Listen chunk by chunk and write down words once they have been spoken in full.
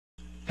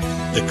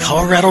The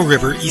Colorado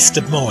River east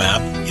of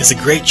Moab is a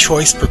great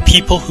choice for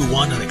people who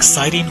want an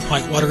exciting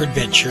whitewater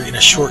adventure in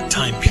a short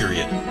time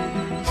period.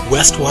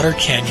 Westwater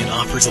Canyon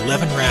offers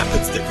 11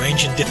 rapids that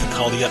range in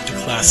difficulty up to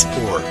Class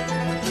 4.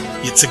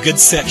 It's a good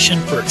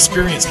section for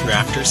experienced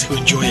rafters who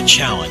enjoy a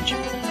challenge,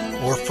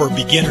 or for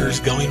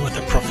beginners going with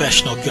a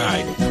professional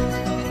guide.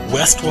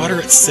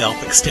 Westwater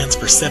itself extends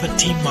for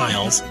 17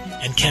 miles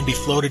and can be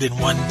floated in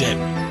one day.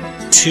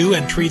 2-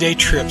 and 3-day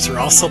trips are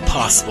also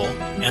possible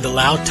and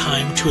allow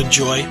time to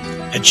enjoy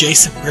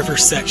adjacent river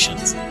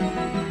sections.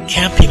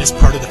 Camping is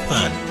part of the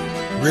fun.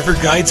 River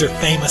guides are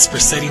famous for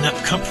setting up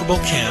comfortable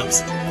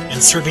camps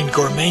and serving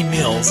gourmet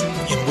meals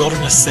in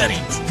wilderness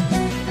settings.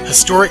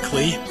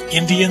 Historically,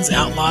 Indians,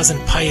 outlaws, and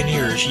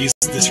pioneers used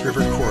this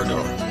river corridor.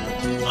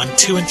 On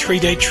 2- and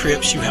 3-day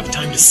trips, you have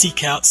time to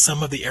seek out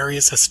some of the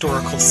area's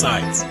historical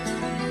sites.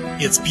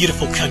 It's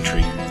beautiful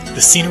country.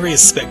 The scenery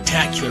is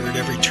spectacular at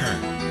every turn.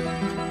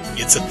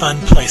 It's a fun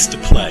place to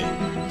play,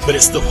 but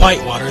it's the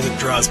whitewater that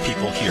draws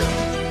people here.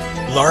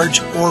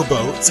 Large oar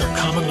boats are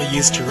commonly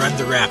used to run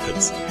the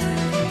rapids.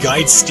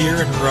 Guides steer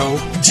and row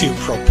to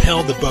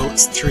propel the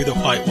boats through the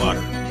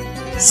whitewater.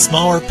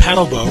 Smaller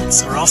paddle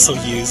boats are also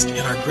used and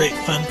are great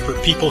fun for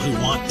people who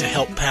want to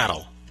help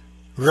paddle.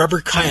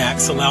 Rubber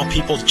kayaks allow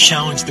people to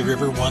challenge the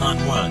river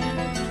one-on-one.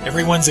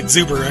 Everyone's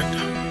exuberant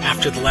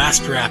after the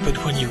last rapid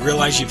when you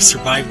realize you've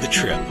survived the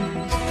trip.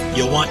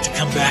 You'll want to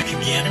come back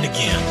again and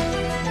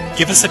again.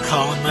 Give us a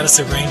call and let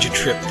us arrange a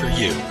trip for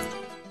you.